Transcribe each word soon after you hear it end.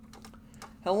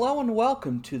Hello and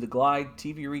welcome to the Glide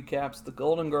TV Recaps, The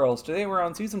Golden Girls. Today we're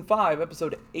on Season 5,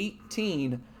 Episode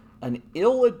 18, An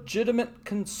Illegitimate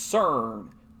Concern,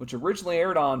 which originally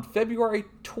aired on February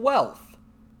 12th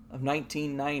of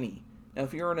 1990. Now,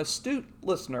 if you're an astute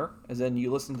listener, as in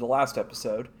you listened to the last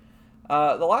episode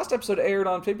aired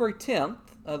on February 10th.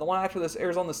 The one after this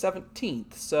airs on the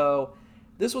 17th. So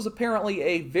this was apparently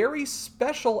a very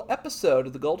special episode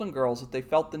of The Golden Girls that they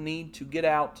felt the need to get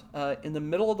out in the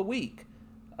middle of the week.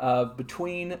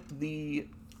 Between the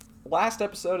last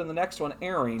episode and the next one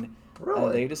airing,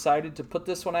 they decided to put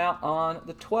this one out on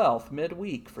the 12th,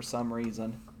 midweek, for some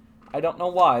reason. I don't know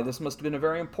why. This must have been a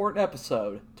very important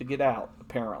episode to get out,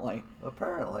 apparently.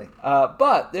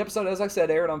 But the episode, as I said,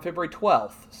 aired on February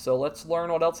 12th. So let's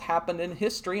learn what else happened in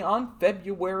history on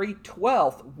February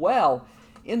 12th. Well,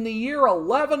 in the year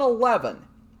 1111,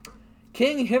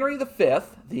 King Henry V,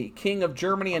 the King of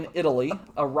Germany and Italy,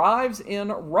 arrives in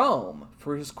Rome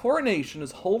for his coronation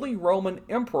as Holy Roman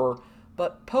Emperor,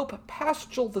 but Pope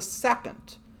Paschal II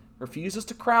refuses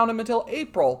to crown him until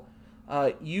April,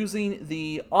 using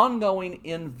the ongoing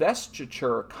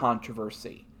investiture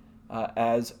controversy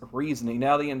as reasoning.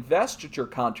 Now, the investiture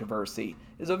controversy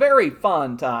is a very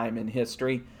fun time in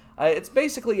history. It's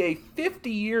basically a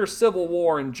 50-year civil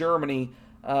war in Germany,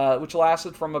 which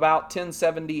lasted from about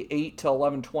 1078 to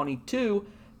 1122,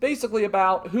 basically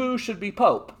about who should be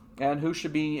pope and who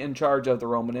should be in charge of the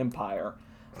Roman Empire,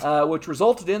 which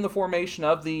resulted in the formation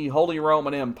of the Holy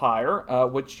Roman Empire,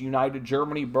 which united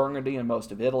Germany, Burgundy, and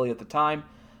most of Italy at the time,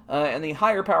 and the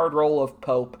higher-powered role of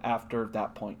pope after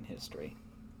that point in history.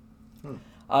 In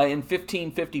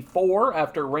 1554,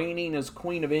 after reigning as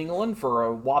Queen of England for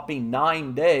a whopping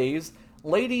 9 days,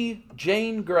 Lady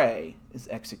Jane Grey is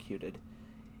executed.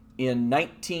 In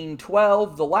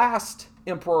 1912, the last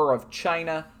emperor of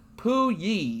China, Pu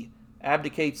Yi,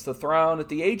 abdicates the throne at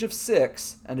the age of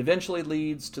 6 and eventually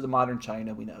leads to the modern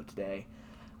China we know today.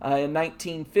 In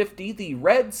 1950, the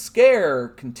Red Scare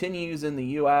continues in the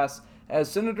U.S.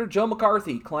 as Senator Joe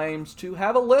McCarthy claims to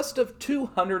have a list of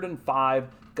 205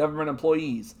 government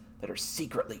employees that are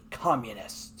secretly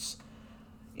communists.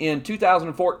 In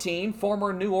 2014,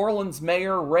 former New Orleans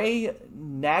Mayor Ray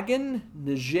Nagin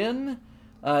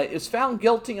is found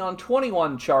guilty on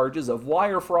 21 charges of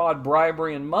wire fraud,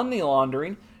 bribery, and money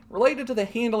laundering related to the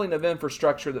handling of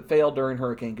infrastructure that failed during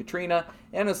Hurricane Katrina,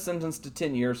 and is sentenced to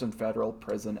 10 years in federal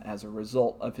prison as a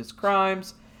result of his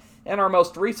crimes. And our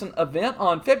most recent event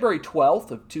on February 12th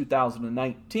of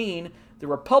 2019, the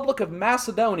Republic of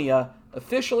Macedonia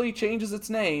officially changes its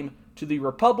name to the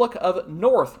Republic of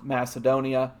North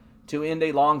Macedonia to end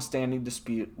a long-standing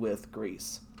dispute with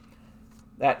Greece.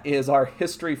 That is our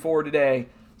history for today.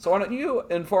 So why don't you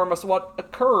inform us what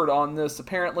occurred on this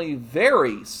apparently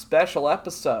very special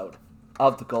episode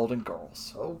of The Golden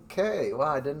Girls? Okay, well,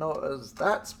 I didn't know it was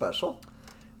that special.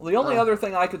 Well, the only other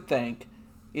thing I could think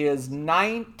is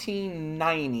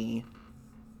 1990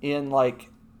 in like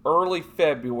early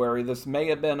February. This may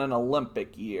have been an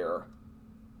Olympic year.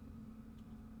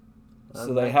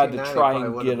 So they had to try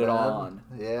and get it on.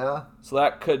 Yeah. So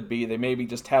that could be. They maybe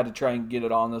just had to try and get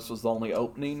it on. This was the only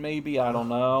opening, maybe. I don't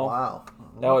know. Wow.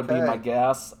 That would be my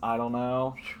guess. I don't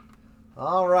know.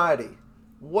 All righty.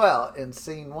 Well, in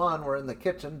scene 1, we're in the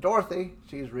kitchen. Dorothy,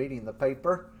 she's reading the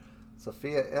paper.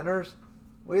 Sophia enters.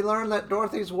 We learn that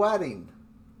Dorothy's wedding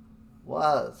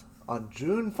was on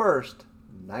June 1st,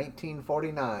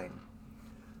 1949.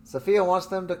 Sophia wants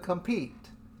them to compete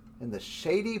in the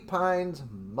Shady Pines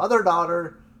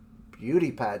mother-daughter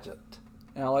beauty pageant.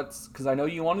 Now because I know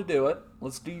you want to do it,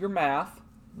 let's do your math.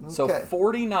 Okay. So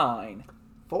 49.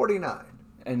 49.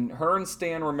 And her and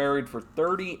Stan were married for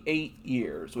 38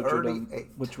 years,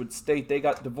 which would state they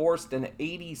got divorced in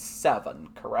 87,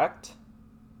 correct?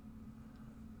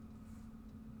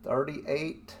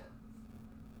 38.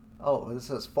 Oh, this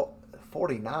is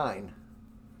 49.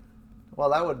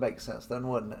 Well, that would make sense then,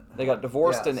 wouldn't it? They got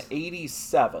divorced in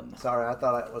 87. Sorry, I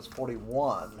thought it was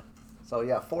 41. So,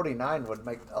 yeah, 49 would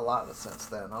make a lot of sense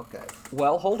then. Okay.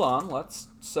 Well, hold on.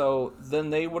 So then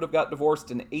they would have got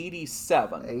divorced in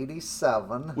 87.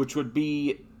 87. Which would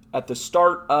be at the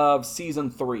start of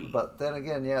season 3. But then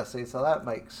again, yeah, see, so that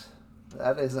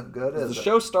isn't good, is it? The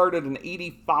show started in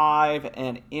 85,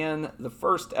 and in the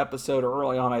first episode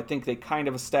early on, I think they kind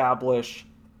of establish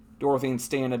Dorothy and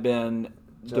Stan had been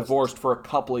divorced for a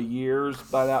couple of years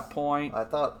by that point. I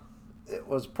thought it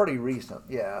was pretty recent,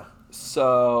 yeah.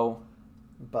 So,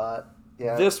 but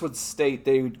yeah, this would state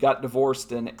they got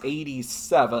divorced in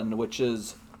 87, which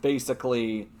is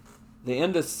basically the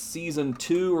end of season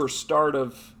 2 or start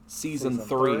of season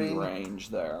 3 range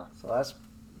there. So that's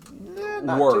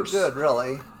not too good,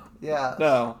 really. Yeah.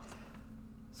 No.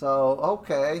 So,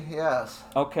 okay, yes.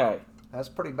 Okay. That's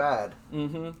pretty bad.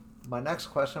 Mm-hmm. My next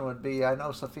question would be, I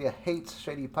know Sophia hates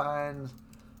Shady Pines.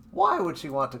 Why would she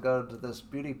want to go to this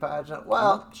beauty pageant?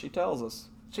 Well, She tells us.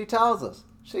 she tells us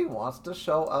she wants to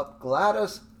show up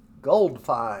Gladys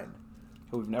Goldfine,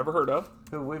 Who we've never heard of.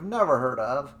 who we've never heard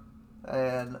of.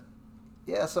 And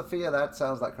yeah, Sophia, that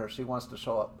sounds like her. She wants to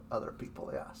show up other people,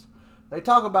 yes. They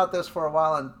talk about this for a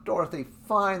while, and Dorothy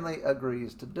finally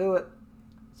agrees to do it.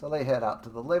 So they head out to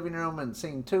the living room. In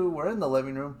scene 2, we're in the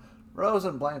living room. Rose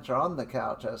and Blanche are on the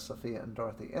couch as Sophia and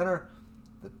Dorothy enter.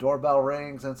 The doorbell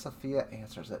rings and Sophia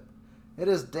answers it. It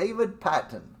is David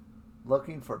Patton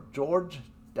looking for George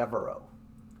Devereaux.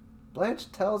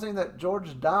 Blanche tells him that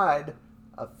George died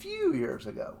a few years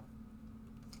ago.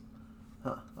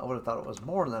 I would have thought it was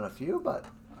more than a few, but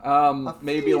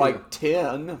maybe few. like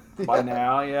 10 by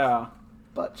now, yeah.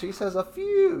 But she says a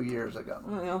few years ago.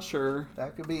 Well, sure.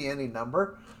 That could be any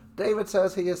number. David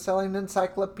says he is selling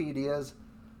encyclopedias.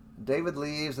 David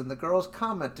leaves, and the girls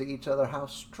comment to each other how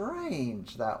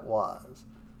strange that was.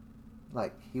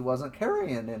 Like, he wasn't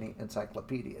carrying any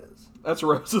encyclopedias. That's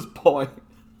Rose's point.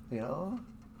 You know?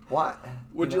 Why?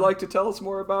 Would you like to tell us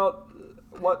more about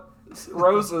what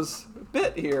Rose's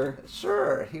bit here?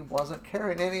 Sure, he wasn't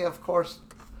carrying any. Of course,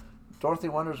 Dorothy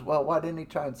wonders, well, why didn't he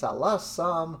try and sell us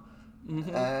some?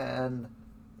 Mm-hmm. And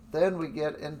then we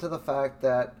get into the fact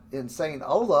that in St.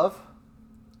 Olaf,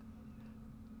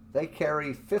 they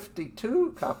carry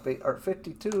 52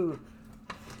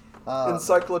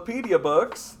 encyclopedia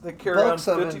books. They carry on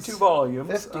 52 volumes.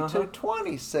 52,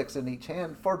 26 in each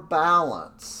hand for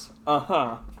balance.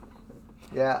 Uh-huh.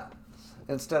 Yeah.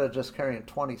 Instead of just carrying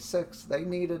 26, they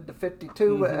needed the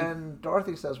 52. Mm-hmm. And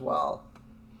Dorothy says, well,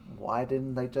 why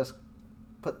didn't they just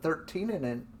put 13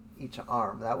 in each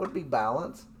arm? That would be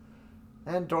balance.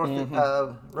 And Dorothy,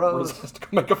 Rose has to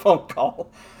make a phone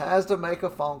call. Has to make a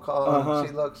phone call. And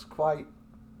she looks quite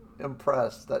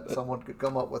impressed that someone could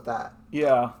come up with that.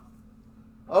 Yeah.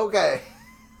 Okay.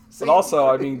 But also,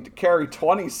 I mean, to carry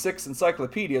 26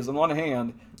 encyclopedias in one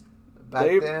hand.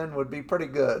 Back then would be pretty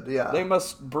good, yeah. They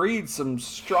must breed some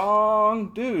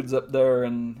strong dudes up there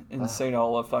in St.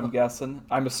 Olaf, I'm guessing.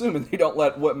 I'm assuming they don't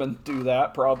let women do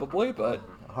that, probably, but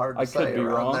hard to I say could be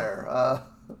around wrong. There.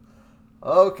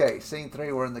 Okay, scene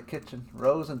 3, we're in the kitchen.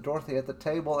 Rose and Dorothy at the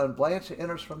table, and Blanche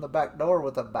enters from the back door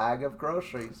with a bag of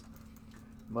groceries.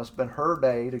 Must have been her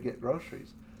day to get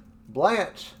groceries.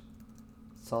 Blanche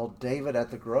saw David at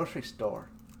the grocery store,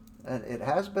 and it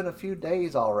has been a few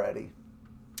days already.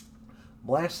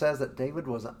 Blanche says that David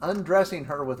was undressing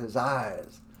her with his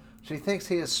eyes. She thinks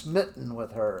he is smitten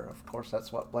with her. Of course,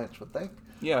 that's what Blanche would think.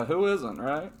 Yeah, who isn't,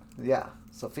 right? Yeah.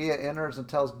 Sophia enters and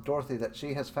tells Dorothy that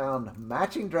she has found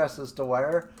matching dresses to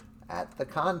wear at the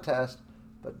contest,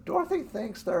 but Dorothy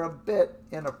thinks they're a bit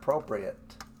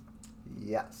inappropriate.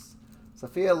 Yes.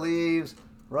 Sophia leaves.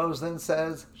 Rose then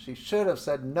says she should have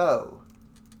said no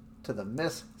to the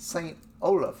Miss St.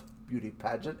 Olaf beauty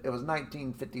pageant. It was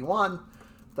 1951,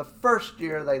 the first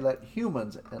year they let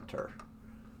humans enter.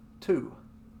 2.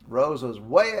 Rose was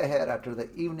way ahead after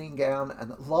the evening gown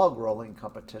and the log rolling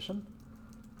competition.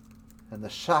 And the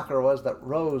shocker was that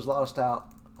Rose lost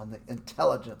out on the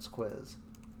intelligence quiz.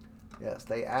 Yes,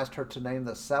 they asked her to name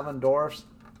the 7 dwarfs,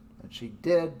 and she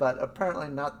did, but apparently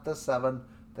not the 7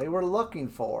 they were looking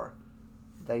for.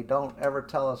 They don't ever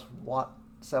tell us what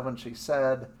 7 she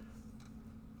said,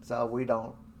 so we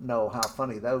don't know how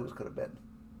funny those could have been.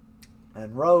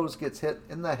 And Rose gets hit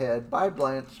in the head by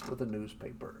Blanche with a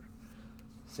newspaper.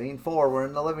 Scene 4, we're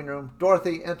in the living room.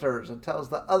 Dorothy enters and tells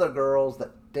the other girls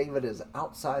that David is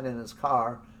outside in his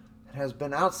car and has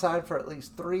been outside for at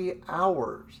least 3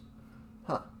 hours.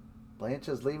 Blanche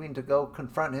is leaving to go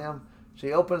confront him.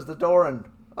 She opens the door and,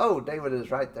 David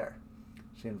is right there.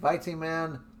 She invites him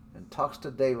in and talks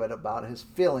to David about his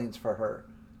feelings for her.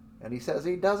 And he says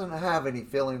he doesn't have any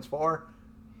feelings for her.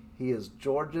 He is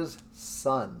George's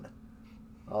son.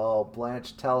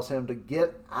 Blanche tells him to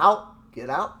get out.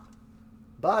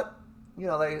 But,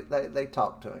 they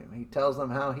talk to him. He tells them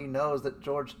how he knows that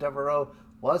George Devereaux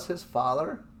was his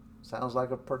father. Sounds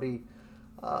like a pretty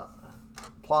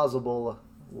plausible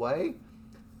way.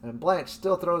 And Blanche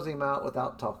still throws him out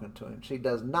without talking to him. She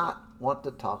does not want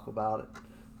to talk about it.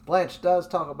 Blanche does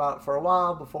talk about it for a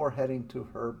while before heading to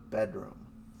her bedroom.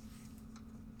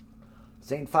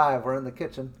 Scene 5, we're in the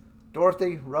kitchen.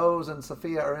 Dorothy, Rose, and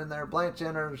Sophia are in there. Blanche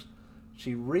enters.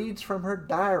 She reads from her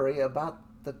diary about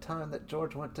the time that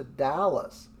George went to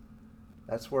Dallas.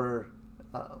 That's where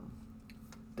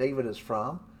David is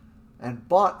from, and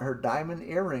bought her diamond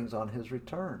earrings on his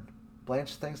return.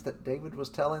 Blanche thinks that David was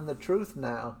telling the truth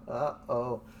now.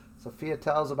 Sophia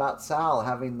tells about Sal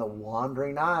having the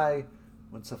wandering eye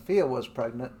when Sophia was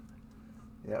pregnant.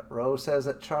 Yet Rose says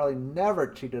that Charlie never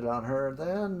cheated on her,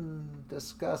 then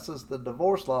discusses the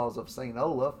divorce laws of St.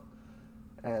 Olaf,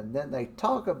 and then they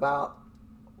talk about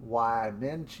why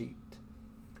men cheat.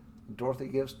 Dorothy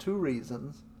gives 2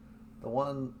 reasons.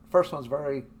 First one's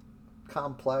very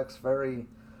complex, very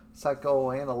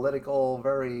psychoanalytical,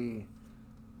 very,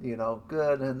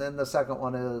 good. And then the second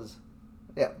one is,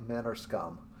 men are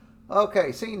scum.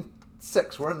 Okay, scene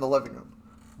 6. We're in the living room.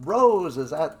 Rose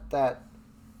is at that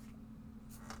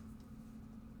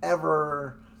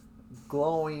ever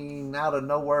glowing out of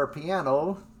nowhere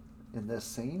piano in this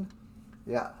scene.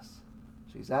 Yes,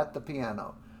 she's at the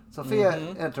piano. Sophia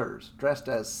enters dressed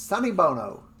as Sonny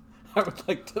Bono. I would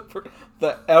like to...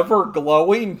 The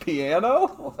ever-glowing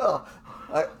piano? Well,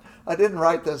 I didn't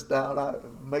write this down.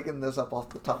 I'm making this up off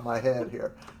the top of my head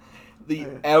here. The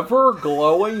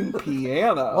ever-glowing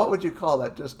piano? What would you call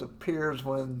that? Just appears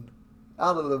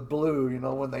out of the blue,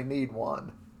 when they need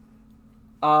one.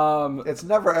 It's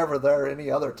never ever there any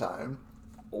other time.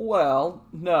 Well,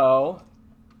 no.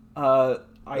 I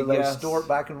guess... They store it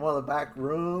back in one of the back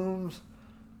rooms?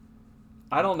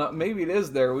 I don't know. Maybe it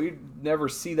is there. We never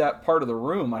see that part of the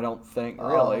room, I don't think,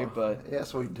 really. But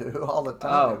yes, we do all the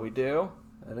time. Oh, we do?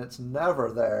 And it's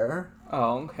never there.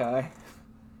 Oh, okay.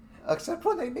 Except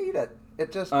when they need it.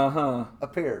 It just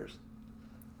appears.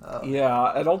 Yeah,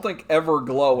 I don't think ever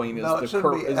glowing is not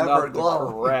the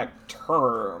correct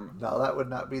term. No, that would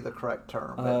not be the correct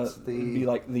term. It'd be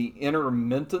like the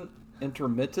intermittent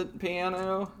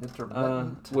piano.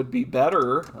 Intermittent would be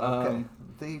better. Okay.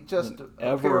 The just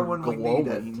appear when we need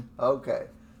it. Okay.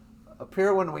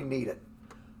 Appear when we need it.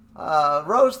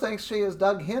 Rose thinks she is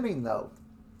Doug Henning, though.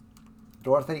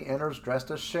 Dorothy enters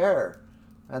dressed as Cher,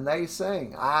 and they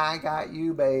sing, "I Got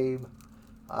You, Babe."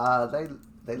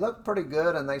 They look pretty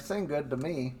good, and they sing good to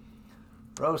me.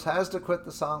 Rose has to quit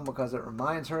the song because it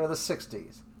reminds her of the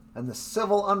 60s and the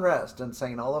civil unrest in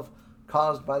St. Olaf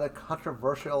caused by the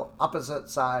controversial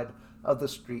opposite side of the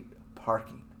street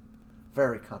parking.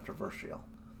 Very controversial.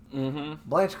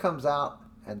 Blanche comes out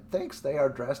and thinks they are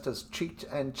dressed as Cheech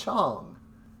and Chong.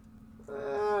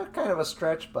 Kind of a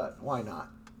stretch, but why not?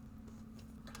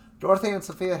 Dorothy and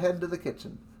Sophia head to the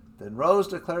kitchen. Then Rose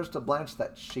declares to Blanche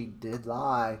that she did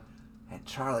lie, and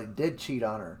Charlie did cheat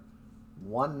on her.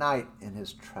 One night in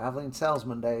his traveling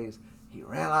salesman days, he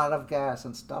ran out of gas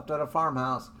and stopped at a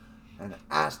farmhouse and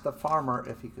asked the farmer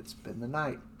if he could spend the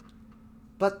night.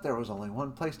 But there was only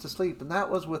one place to sleep, and that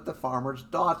was with the farmer's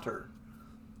daughter.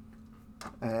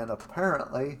 And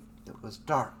apparently it was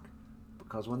dark,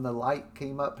 because when the light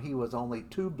came up, he was only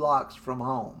 2 blocks from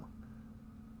home.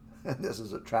 And this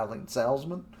is a traveling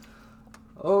salesman?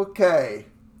 Okay.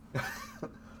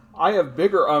 I have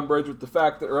bigger umbrage with the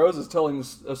fact that Rose is telling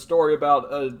a story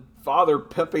about a father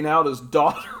pimping out his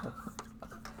daughter.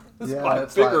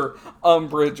 Bigger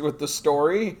umbrage with the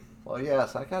story. Well,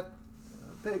 yes, I got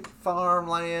big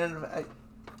farmland.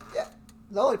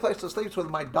 The only place to sleep is with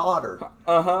my daughter.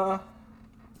 I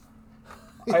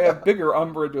have bigger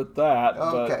umbrage with that.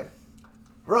 Okay.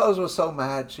 But... Rose was so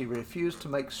mad she refused to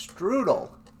make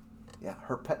strudel,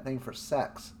 her pet name for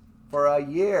sex, for a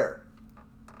year.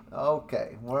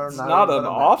 Okay, it's not an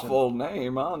awful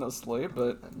name, honestly,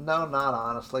 but... No, not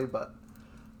honestly, but...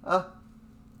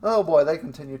 oh boy, they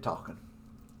continue talking.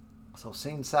 So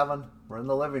scene 7, we're in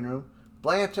the living room.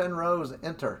 Blanche and Rose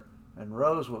enter, and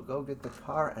Rose will go get the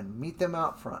car and meet them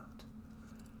out front.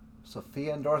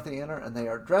 Sophia and Dorothy enter, and they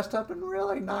are dressed up in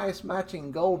really nice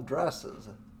matching gold dresses.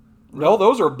 No,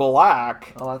 those are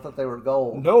black. Oh, I thought they were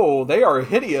gold. No, they are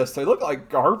hideous. They look like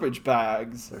garbage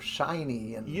bags. They're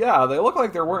shiny. And yeah, they look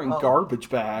like they're wearing garbage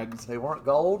bags. They weren't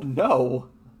gold? No.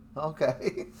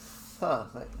 Okay. Huh.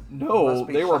 No,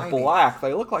 they were black.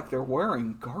 They look like they're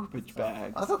wearing garbage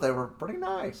bags. I thought they were pretty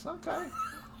nice. Okay.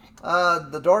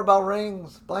 The doorbell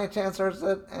rings. Blanche answers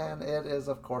it, and it is,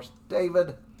 of course,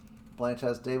 David. Blanche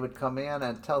has David come in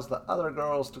and tells the other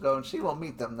girls to go, and she will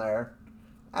meet them there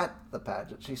at the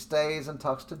pageant. She stays and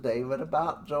talks to David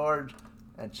about George,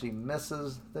 and she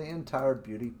misses the entire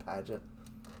beauty pageant.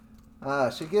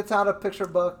 She gets out a picture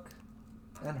book,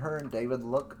 and her and David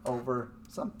look over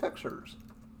some pictures.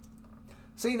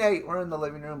 Scene 8, we're in the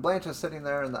living room. Blanche is sitting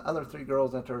there, and the other 3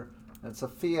 girls enter, and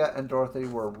Sophia and Dorothy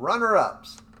were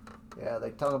runner-ups. Yeah, they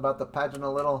talk about the pageant a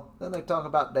little, then they talk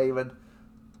about David.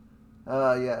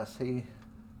 Yes, he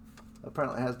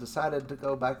apparently has decided to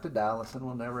go back to Dallas, and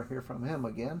we'll never hear from him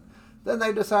again. Then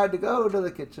they decide to go to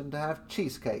the kitchen to have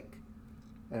cheesecake.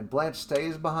 And Blanche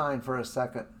stays behind for a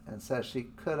second and says she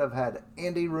could have had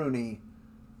Andy Rooney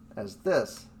as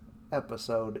this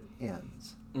episode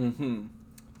ends.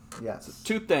 Yes.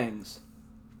 Two things.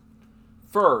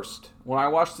 First, when I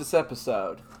watched this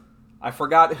episode, I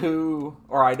forgot who,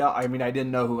 or I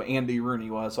didn't know who Andy Rooney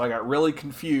was, so I got really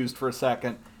confused for a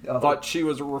second. Oh. Thought she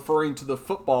was referring to the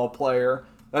football player.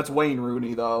 That's Wayne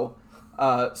Rooney, though.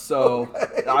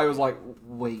 Okay. I was like,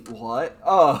 wait, what?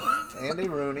 Oh. Andy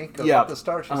Rooney, because Yeah. at the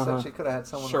start she said she could have had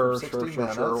someone Sure, for 60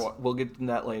 minutes. Sure. We'll get to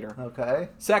that later. Okay.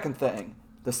 Second thing,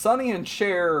 the Sonny and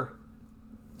Cher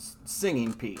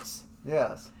singing piece.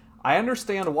 Yes. I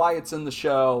understand why it's in the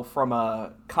show from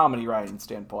a comedy writing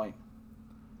standpoint.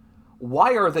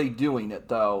 Why are they doing it,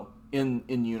 though, in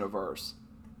universe?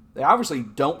 They obviously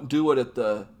don't do it at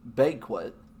the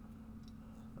banquet,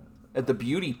 at the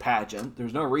beauty pageant.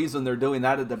 There's no reason they're doing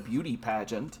that at the beauty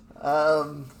pageant.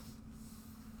 Yeah.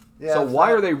 So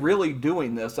why are they really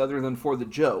doing this other than for the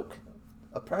joke?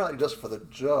 Apparently just for the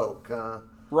joke.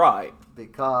 Right.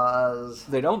 Because...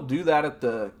 They don't do that at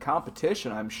the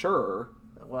competition, I'm sure.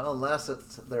 Well, unless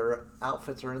it's their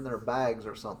outfits are in their bags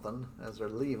or something as they're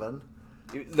leaving.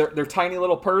 They're tiny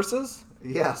little purses?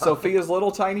 Yeah. Sophia's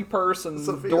little tiny purse and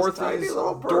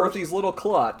Dorothy's little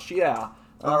clutch, yeah.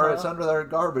 Or it's under their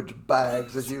garbage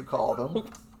bags, as you call them.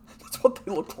 That's what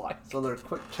they look like. So they're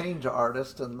quick change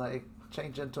artists, and they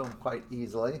change into them quite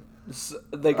easily. So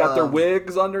they got their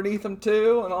wigs underneath them,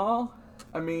 too, and all?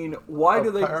 I mean, why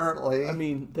do they... Apparently. I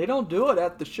mean, they don't do it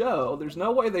at the show. There's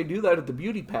no way they do that at the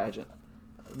beauty pageant.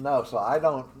 No, so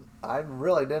I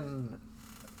really didn't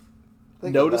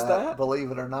think notice of that,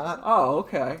 believe it or not. Oh,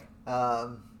 okay.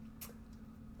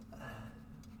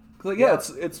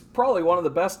 It's probably one of the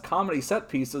best comedy set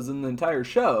pieces in the entire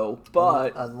show,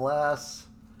 but unless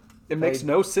it makes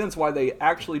no sense why they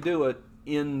actually do it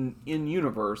in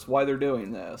universe. Why they're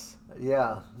doing this?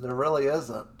 Yeah, there really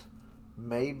isn't.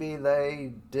 Maybe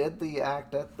they did the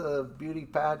act at the beauty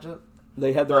pageant.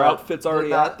 They had their outfits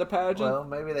already at the pageant? Well,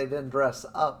 maybe they didn't dress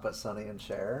up as Sonny and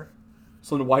Cher.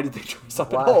 So then why did they dress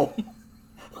up at home?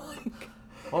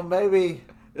 Well, maybe...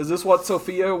 Is this what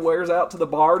Sophia wears out to the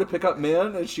bar to pick up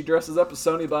men as she dresses up as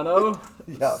Sonny Bono?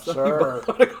 Yeah, Sonny sure.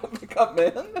 Bono to go pick up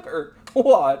men? Or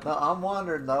what? No, I'm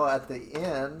wondering, though, at the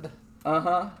end...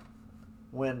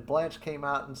 When Blanche came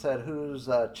out and said, who's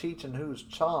Cheech and who's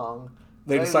Chong...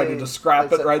 They decided to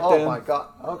scrap it right then? Oh, my God.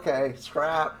 Okay,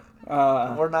 scrap.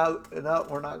 We're not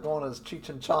going as Cheech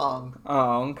and Chong.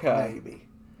 Oh, okay. Maybe.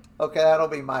 Okay, that'll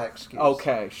be my excuse.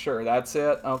 Okay, sure. That's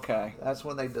it? Okay. That's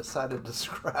when they decided to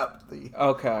scrap the...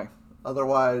 Okay.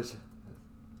 Otherwise,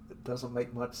 it doesn't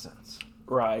make much sense.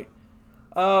 Right.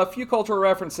 A few cultural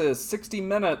references. 60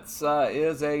 Minutes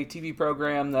is a TV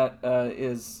program that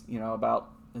is,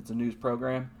 about... It's a news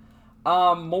program.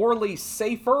 Morley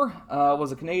Safer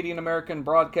was a Canadian-American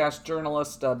broadcast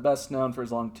journalist, best known for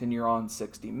his long tenure on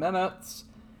 60 Minutes.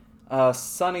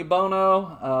 Sonny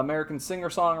Bono, American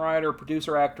singer-songwriter,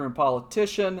 producer, actor, and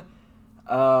politician,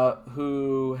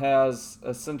 who has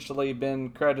essentially been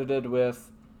credited with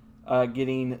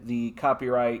getting the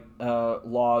copyright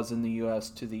laws in the U.S.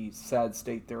 to the sad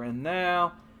state they're in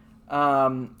now.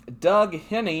 Doug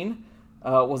Henning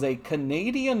was a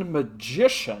Canadian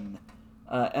magician,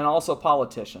 and also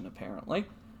politician, apparently.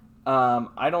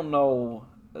 I don't know.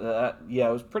 It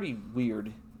was pretty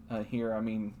weird here. I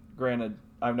mean, granted,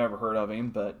 I've never heard of him,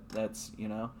 but that's,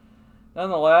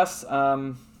 Nonetheless,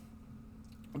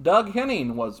 Doug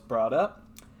Henning was brought up.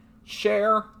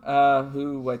 Cher,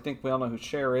 who I think we all know who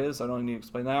Cher is. I don't need to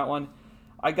explain that one.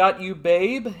 I Got You,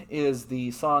 Babe is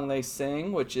the song they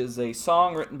sing, which is a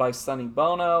song written by Sonny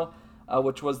Bono,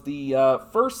 which was the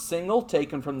first single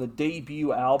taken from the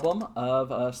debut album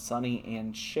of Sonny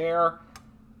and Cher.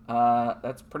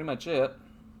 That's pretty much it.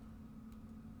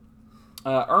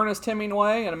 Ernest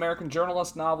Hemingway, an American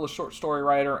journalist, novelist, short story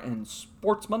writer, and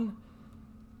sportsman.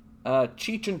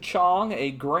 Cheech and Chong,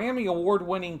 a Grammy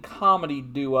Award-winning comedy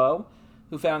duo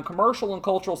who found commercial and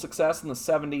cultural success in the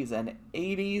 70s and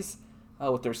 80s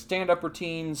with their stand-up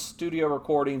routines, studio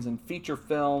recordings, and feature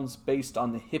films based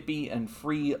on the hippie and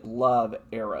free love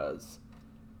eras.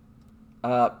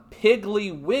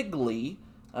 Piggly Wiggly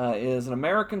is an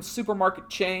American supermarket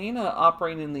chain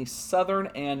operating in the southern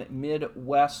and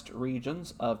Midwest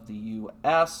regions of the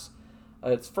U.S.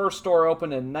 Its first store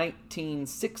opened in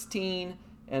 1916,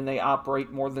 and they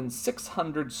operate more than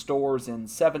 600 stores in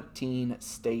 17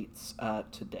 states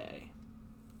today.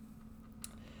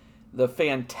 The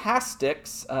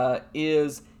Fantastics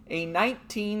is a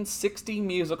 1960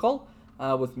 musical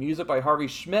with music by Harvey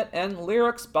Schmidt and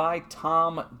lyrics by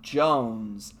Tom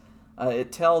Jones.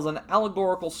 It tells an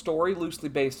allegorical story loosely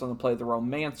based on the play The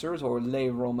Romancers, or Les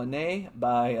Romanés,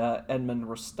 by Edmond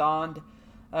Rostand,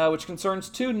 which concerns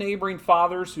two neighboring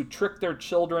fathers who trick their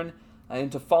children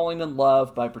into falling in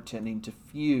love by pretending to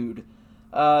feud.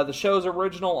 The show's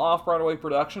original off-Broadway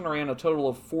production ran a total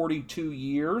of 42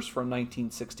 years, from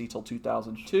 1960 till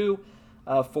 2002,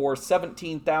 for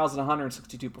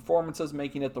 17,162 performances,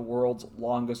 making it the world's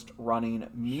longest-running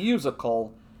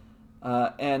musical.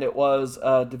 And it was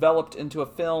developed into a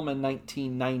film in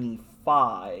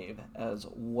 1995 as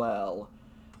well.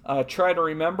 Try to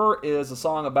Remember is a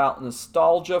song about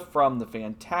nostalgia from the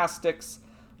Fantastics.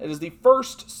 It is the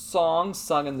first song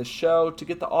sung in the show to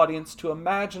get the audience to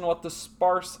imagine what the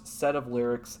sparse set of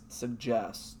lyrics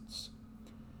suggests.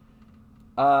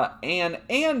 And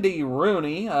Andy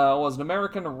Rooney was an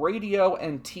American radio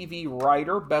and TV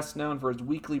writer, best known for his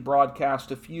weekly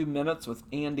broadcast A Few Minutes with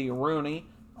Andy Rooney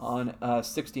on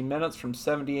 60 Minutes from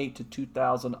 1978 to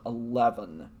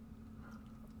 2011.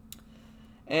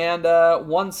 And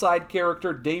one side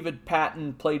character, David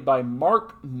Patton, played by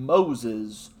Mark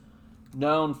Moses,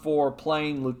 known for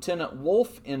playing Lieutenant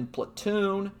Wolf in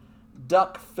Platoon,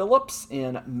 Duck Phillips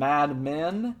in Mad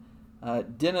Men,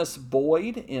 Dennis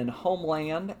Boyd in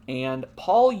Homeland, and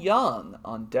Paul Young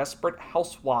on Desperate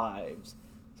Housewives.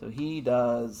 So he's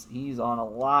on a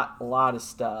lot of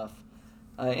stuff.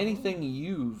 Anything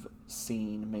you've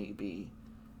seen, maybe?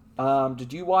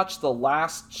 Did you watch The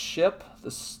Last Ship,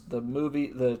 the movie,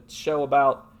 the show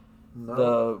about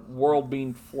the world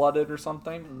being flooded or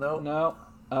something? No.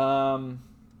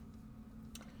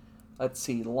 Let's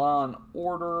see, Law and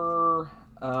Order.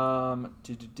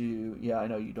 Yeah, I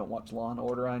know you don't watch Law and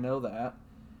Order. I know that.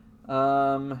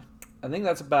 I think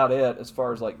that's about it as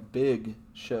far as like big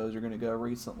shows are going to go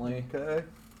recently. Okay.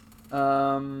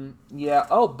 Yeah.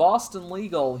 Oh, Boston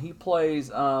Legal. He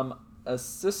plays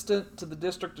assistant to the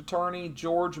district attorney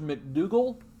George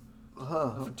McDougal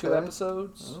for 2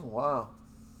 episodes. Oh, wow.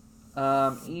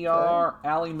 ER,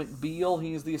 Ally McBeal,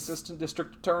 he's the assistant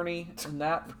district attorney in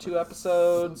that for 2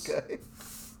 episodes. Okay.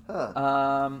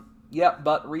 Huh.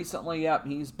 But recently,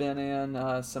 he's been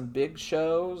in some big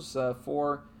shows,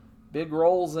 4 big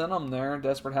roles in them there.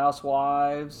 Desperate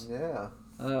Housewives. Yeah.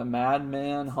 Mad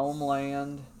Men,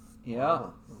 Homeland. Yeah.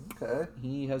 Wow. Okay.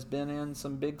 He has been in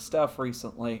some big stuff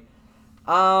recently.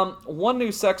 One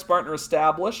new sex partner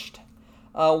established.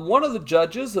 One of the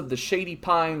judges of the Shady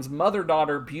Pines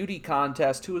mother-daughter beauty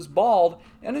contest who is bald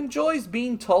and enjoys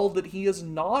being told that he is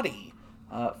naughty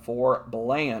for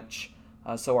Blanche.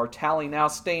 So our tally now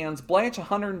stands: Blanche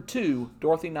 102,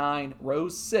 Dorothy 9,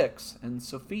 Rose 6, and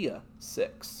Sophia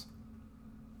 6.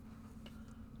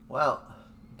 Well,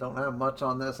 don't have much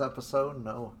on this episode.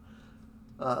 No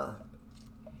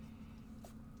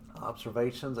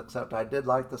observations, except I did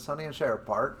like the Sonny and Cher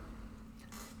part.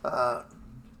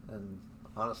 And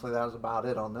honestly, that was about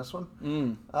it on this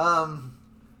one.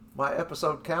 My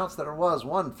episode counts that there was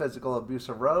one physical abuse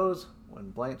of Rose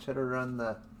when Blanche hit her in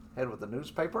the head with a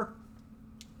newspaper.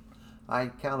 I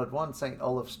counted one St.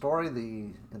 Olaf story,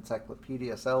 the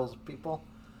encyclopedia sells people.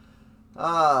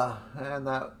 And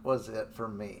that was it for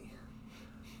me.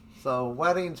 So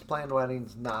planned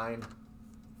weddings, 9.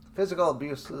 Physical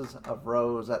abuses of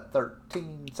Rose at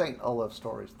 13. St. Olaf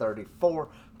stories, 34.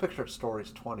 Picture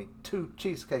stories, 22.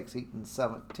 Cheesecakes eaten,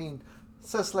 17.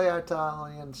 Sicily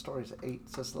Italian stories, 8.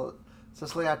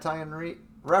 Sicily Italian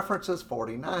references,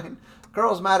 49.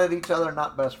 Girls mad at each other,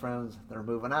 not best friends. They're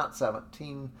moving out,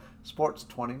 17. Sports,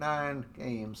 29.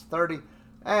 Games, 30.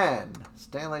 And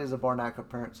Stanley Zabornak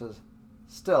appearances,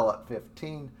 still at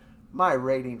 15. My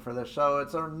rating for this show,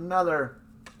 it's another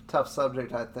tough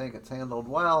subject. I think it's handled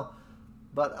well.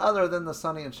 But other than the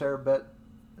Sonny and Cher bit,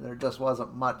 there just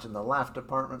wasn't much in the laugh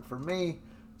department for me.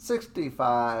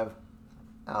 65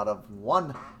 out of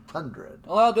 100.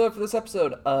 Well, that'll do it for this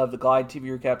episode of the Glide TV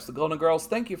Recaps, The Golden Girls.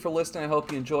 Thank you for listening. I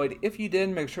hope you enjoyed. If you did,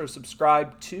 make sure to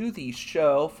subscribe to the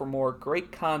show for more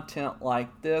great content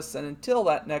like this. And until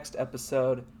that next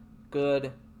episode,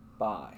 goodbye.